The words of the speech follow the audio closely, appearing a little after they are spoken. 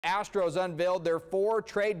Astros unveiled their 4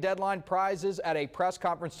 trade deadline prizes at a press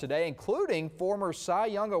conference today, including former Cy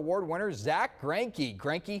Young Award winner Zach Greinke.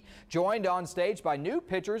 Greinke joined on stage by new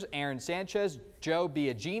pitchers Aaron Sanchez, Joe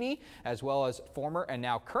Biagini, as well as former and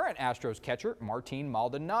now current Astros catcher Martin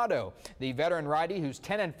Maldonado. The veteran righty, who's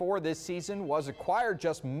 10-4 this season, was acquired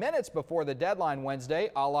just minutes before the deadline Wednesday,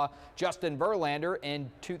 a la Justin Verlander in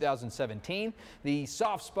 2017. The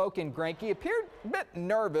soft-spoken Greinke appeared a bit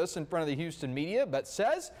nervous in front of the Houston media, but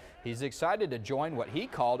says he's excited to join what he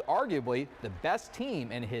called arguably the best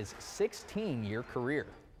team in his 16-year career.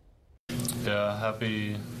 Yeah,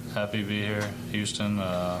 happy to be here, Houston.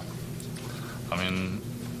 I mean,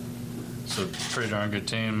 it's a pretty darn good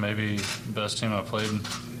team, maybe the best team I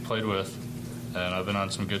played with, and I've been on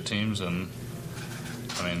some good teams, and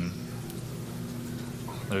I mean,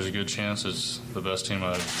 there's a good chance it's the best team,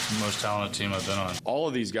 most talented team I've been on. All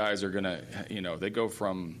of these guys are gonna, they go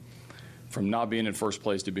from not being in first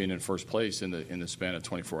place to being in first place in the span of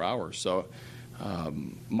 24 hours. So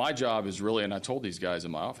my job is really, and I told these guys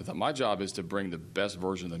in my office, that my job is to bring the best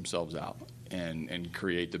version of themselves out and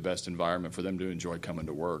create the best environment for them to enjoy coming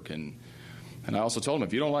to work. And I also told them,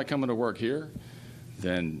 if you don't like coming to work here,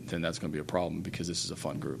 then that's going to be a problem, because this is a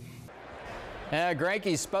fun group.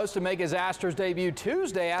 Greinke's supposed to make his Astros debut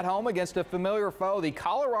Tuesday at home against a familiar foe, the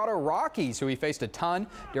Colorado Rockies, who he faced a ton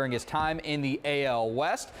during his time in the AL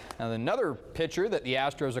West. Now, another pitcher that the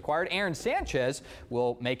Astros acquired, Aaron Sanchez,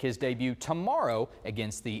 will make his debut tomorrow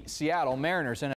against the Seattle Mariners.